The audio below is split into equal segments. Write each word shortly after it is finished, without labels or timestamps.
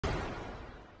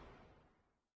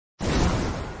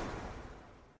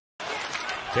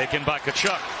Taken by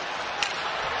Tkachuk.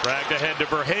 Dragged ahead to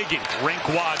Verhaeghe. Rink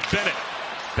wide Bennett.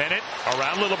 Bennett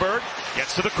around Lillibird.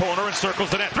 Gets to the corner and circles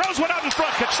the net. Throws one out in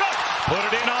front. Tkachuk put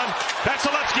it in on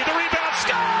Vasilevsky. The rebound.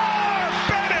 Score!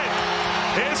 Bennett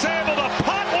is able to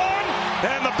punt one.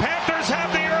 And the Panthers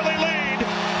have the early lead.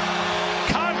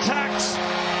 Contacts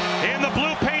in the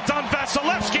blue paint on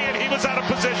Vasilevsky, and he was out of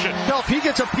position. Now, if he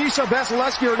gets a piece of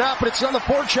Vasilevsky or not, but it's on the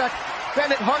forecheck.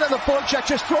 Bennett hard on the forecheck,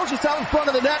 just throws it out in front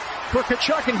of the net for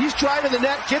Tkachuk, and he's driving the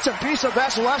net, gets a piece of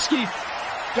Vasilevsky.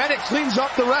 Bennett cleans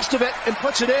up the rest of it and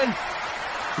puts it in.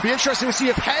 It'll be interesting to see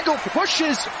if Hagel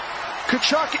pushes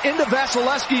Tkachuk into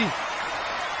Vasilevsky.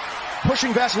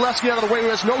 Pushing Vasilevsky out of the way, who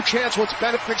has no chance once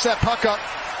Bennett picks that puck up.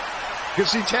 You can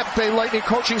see Tampa Bэй Lайтnинг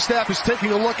coaching staff is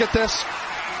taking a look at this.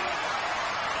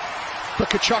 But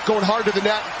Tkachuk going hard to the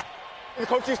net. The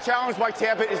coach's challenge by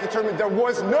Tampa is determined there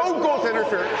was no goal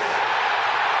interference.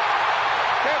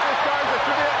 Tampa Stars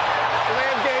attribute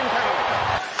delayed game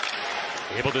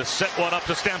penalty. Able to set one up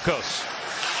to Stamkos.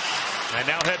 And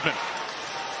now Hedman.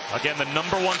 Again, the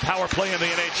 #1 power play in the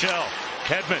NHL.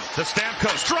 Hedman to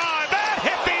Stamkos. Drive! That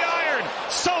hit the iron!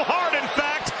 So hard, in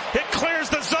fact, it clears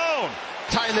the zone.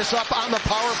 Tying this up on the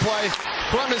power play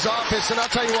from his office, and I'll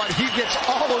tell you what, he gets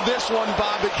all of this one,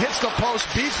 Bob. It hits the post,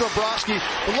 beats Bobrovsky,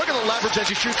 but look at the leverage as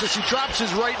he shoots this. He drops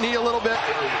his right knee a little bit.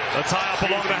 The tie up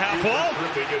along the half wall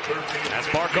as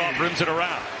Barkov rims it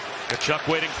around. Tkachuk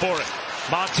waiting for it.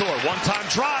 Montour, one-time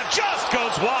drive, just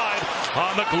goes wide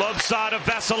on the glove side of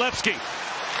Vasilevsky.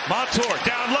 Montour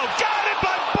down low, got it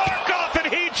by Barkov,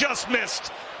 and he just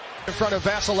missed. In front of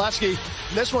Vasilevsky.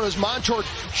 This one is Montour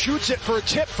shoots it for a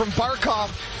tip from Barkov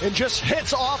and just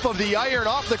hits off of the iron,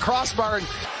 off the crossbar, and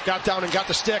got down and got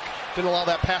the stick. Didn't allow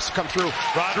that pass to come through.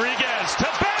 Rodriguez to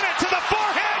Bennett to the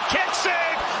forehand, kick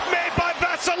save made by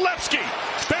Vasilevsky.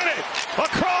 Bennett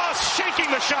across,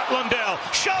 shaking the shot. Lundell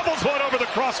shovels one over the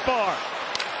crossbar.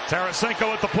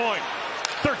 Tarasenko at the point.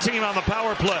 13 on the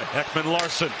power play.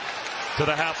 Ekman-Larsson to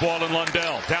the half wall, and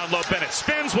Lundell. Down low, Bennett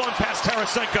spins one past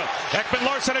Tarasenko.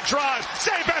 Ekman-Larsson a drive.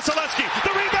 Save Vasilevsky.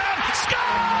 The rebound.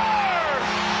 Score!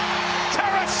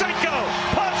 Tarasenko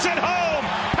puts it home.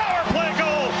 Power play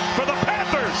goal for the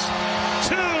Panthers.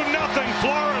 2-0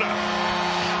 Florida.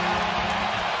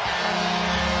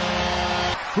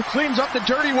 Who cleans up the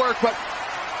dirty work, but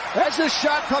as this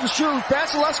shot comes through,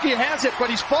 Vasilevsky has it, but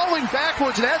he's falling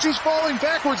backwards, and as he's falling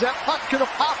backwards, that puck's going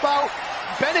to pop out.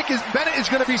 Bennett is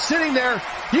going to be sitting there.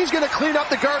 He's going to clean up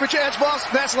the garbage as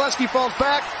Vasilevsky falls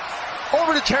back.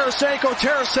 Over to Tarasenko.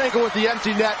 Tarasenko with the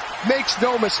empty net. Makes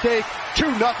no mistake.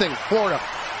 2-0 Florida.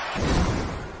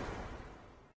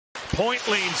 Point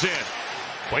leans in.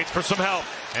 Waits for some help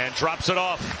and drops it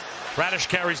off. Radish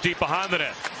carries deep behind the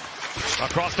net.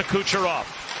 Across to Kucherov.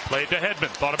 Played to Hedman.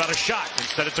 Thought about a shot.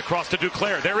 Instead it's across to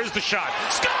Duclair. There is the shot.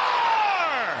 Score!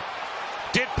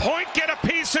 Did Point get a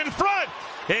piece in front?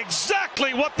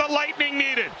 Exactly what the Lightning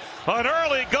needed. An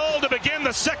early goal to begin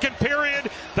the second period.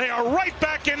 They are right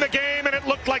back in the game, and it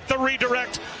looked like the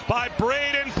redirect by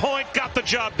Braden Point got the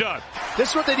job done. This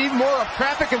is what they need more of.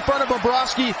 Traffic in front of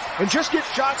Bobrovsky and just get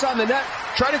shots on the net.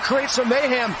 Try to create some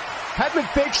mayhem. Hedman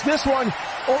fakes this one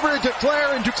over to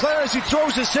Duclair, and Duclair, as he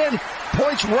throws this in,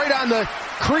 Point's right on the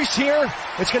crease here.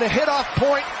 It's going to hit off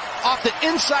Point off the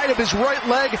inside of his right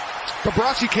leg.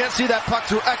 Bobrovsky can't see that puck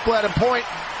through Ekblad and Point.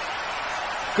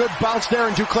 Good bounce there,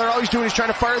 and Duclair, all he's doing is trying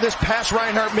to fire this past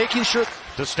Reinhart, making sure.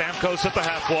 To Stamkos at the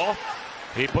half wall.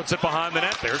 He puts it behind the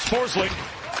net. There's Forsling.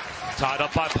 Tied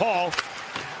up by Paul.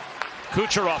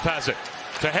 Kucherov has it.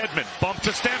 To Hedman. Bump to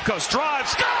Stamkos. Drive.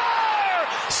 Score!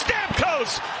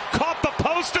 Stamkos caught the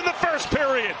post in the first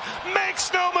period.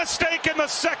 Makes no mistake in the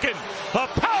second. A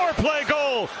power play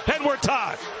goal, and we're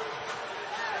tied.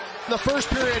 The first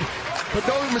period, but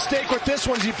no mistake with this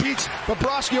one. He beats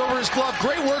Bobrovsky over his glove.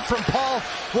 Great work from Paul,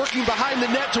 working behind the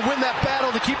net to win that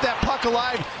battle, to keep that puck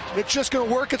alive. It's just going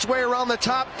to work its way around the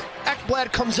top.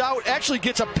 Ekblad comes out, actually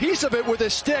gets a piece of it with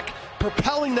his stick,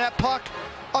 propelling that puck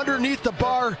underneath the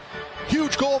bar.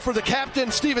 Huge goal for the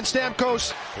captain, Steven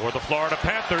Stamkos. For the Florida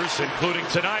Panthers, including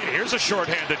tonight, here's a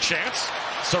shorthanded chance.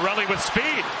 Sorelli with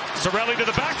speed. Sorelli to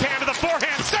the backhand, to the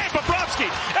forehand. Save Bobrovsky.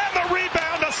 And the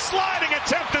rebound, a sliding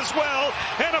attempt as well.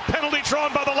 And a penalty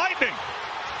drawn by the Lightning.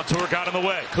 Montour got in the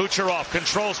way. Kucherov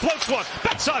controls, floats one.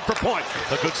 Backside for Point.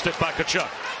 A good stick by Tkachuk.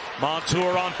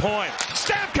 Montour on Point.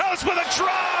 Stamkos with a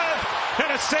drive.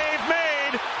 And a save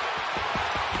made.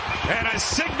 And a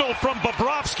signal from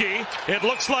Bobrovsky. It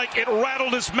looks like it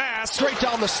rattled his mask. Straight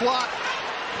down the slot.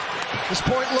 This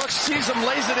Point looks, sees him,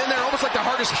 lays it in there, almost like the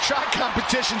hardest shot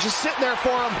competition, just sitting there for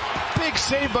him. Big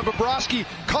save by Bobrovsky.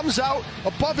 Comes out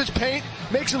above his paint,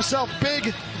 makes himself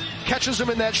big, catches him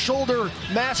in that shoulder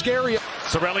mask area.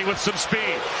 Cirelli with some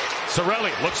speed.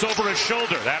 Cirelli looks over his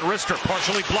shoulder. That wrister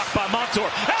partially blocked by Montour.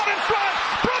 Out in front,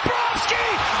 Bobrovsky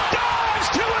dives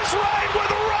to his right with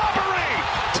a robbery.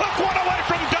 Took one away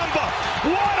from Dumba.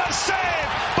 What a save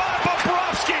by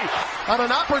Bobrovsky. On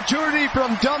an opportunity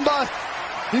from Dumba,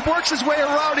 he works his way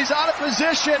around. He's out of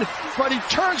position, but he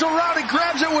turns around and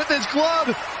grabs it with his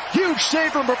glove. Huge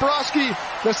save from Bobrovsky.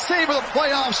 The save of the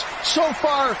playoffs so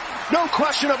far. No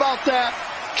question about that.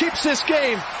 Keeps this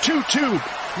game 2-2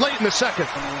 late in the second.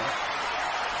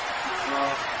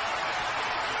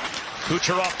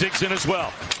 Kucherov digs in as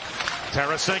well.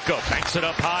 Tarasenko banks it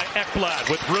up high. Ekblad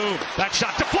with room. That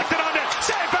shot deflected on it.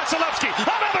 Save Vasilevsky.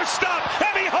 Another stop,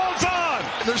 and he holds on.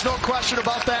 There's no question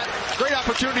about that. Great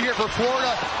opportunity here for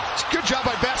Florida. It's a good job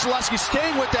by Vasilevsky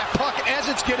staying with that puck as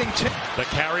it's getting tipped. The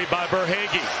carry by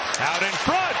Verhaeghe. Out in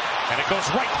front, and it goes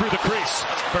right through the crease.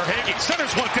 Verhaeghe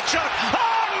centers one. Kachuk.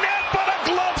 Oh, net, but a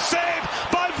glove save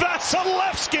by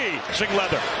Vasilevsky.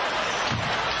 Leather.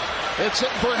 It's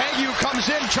Verhaeghe who comes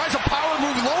in, tries a power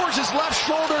move, lowers his left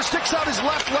shoulder, sticks out his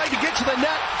left leg to get to the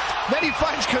net. Then he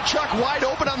finds Kachuk wide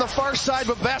open on the far side,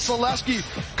 but Vasilevsky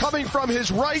coming from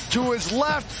his right to his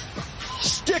left,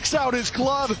 sticks out his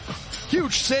glove.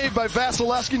 Huge save by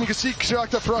Vasilevsky, and you can see Kachuk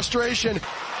the frustration.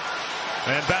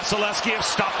 And Vasilevsky has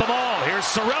stopped them all. Here's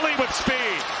Cirelli with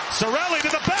speed. Cirelli to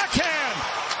the backhand.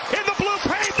 In the blue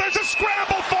paint, there's a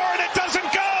scramble for it. It doesn't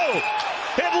go.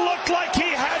 It looked like he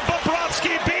had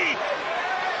Bobrovsky beat.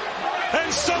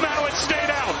 And somehow it stayed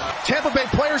out. Tampa Bay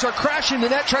players are crashing the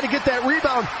net, trying to get that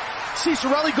rebound. See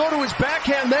Cirelli go to his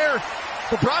backhand there.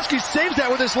 Bobrovsky saves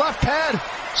that with his left pad.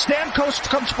 Stamkos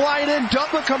comes flying in.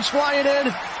 Dumba comes flying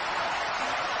in.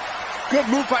 Good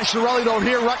move by Cirelli though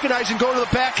here, recognizing going to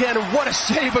the backhand, and what a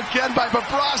save again by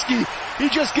Bobrovsky. He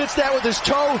just gets that with his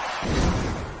toe.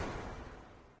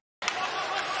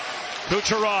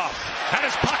 Kucherov had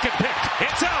his pocket picked.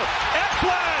 It's out.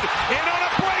 Ekblad in on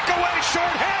a breakaway,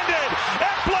 shorthanded.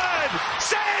 Ekblad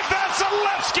save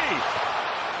Vasilevsky.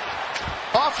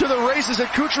 Off to the races, and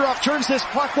Kucherov turns this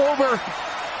puck over.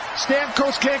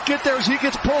 Stamkos can't get there as he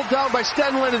gets pulled down by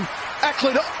Stenlund, and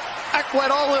Ekblad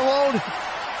all alone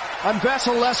on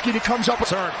Vasilevsky. He comes up with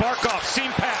turn. Barkov,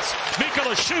 seam pass.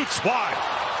 Mikkola shoots wide.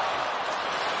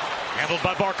 Handled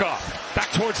by Barkov. Back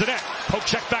towards the net. Poke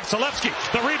check Vasilevsky.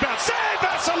 The rebound. Save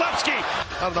Vasilevsky.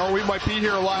 I don't know, we might be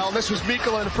here a while. And this was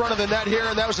Mikkola in front of the net here,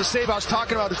 and that was the save I was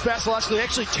talking about. As Vasilevsky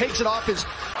actually takes it off his...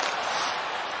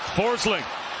 Forsling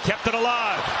kept it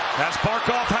alive. As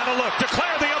Barkov had a look.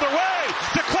 Declare the other way.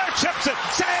 Declare chips it.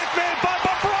 Save made by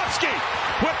Bobrovsky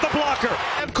with the blocker.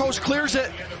 Stamkos clears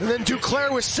it, and then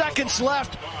Duclair with seconds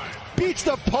left beats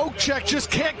the poke check,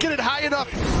 just can't get it high enough.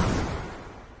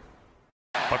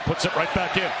 But puts it right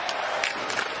back in.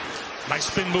 Nice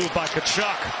spin move by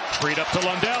Kachuk. Freed up to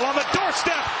Lundell on the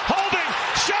doorstep. Holding.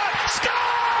 Shot. Score!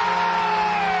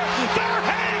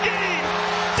 Verhaeghe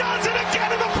does it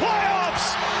again in the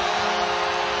playoffs.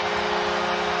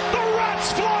 The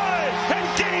Rats fly, and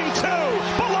Game 2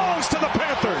 belongs to the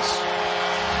Panthers.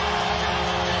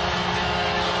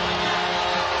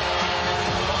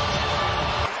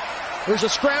 There's a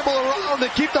scramble around to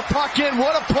keep the puck in.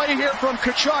 What a play here from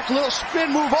Kachuk. Little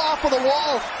spin move off of the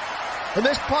wall. And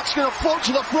this puck's going to float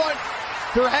to the front.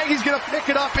 Verhaeghe's going to pick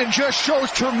it up and just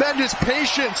shows tremendous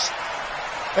patience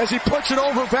as he puts it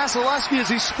over Vasilevsky as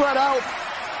he's spread out.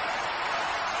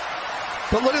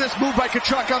 But look at this move by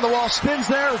Kachuk on the wall. Spins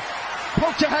there.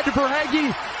 Poked ahead to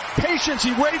Verhaeghe. Patience.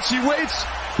 He waits.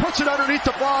 Puts it underneath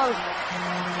the bar.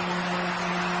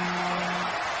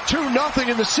 2-0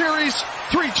 in the series.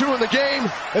 3-2 in the game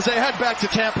as they head back to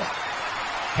Tampa.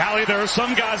 Callie, there are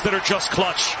some guys that are just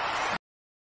clutch.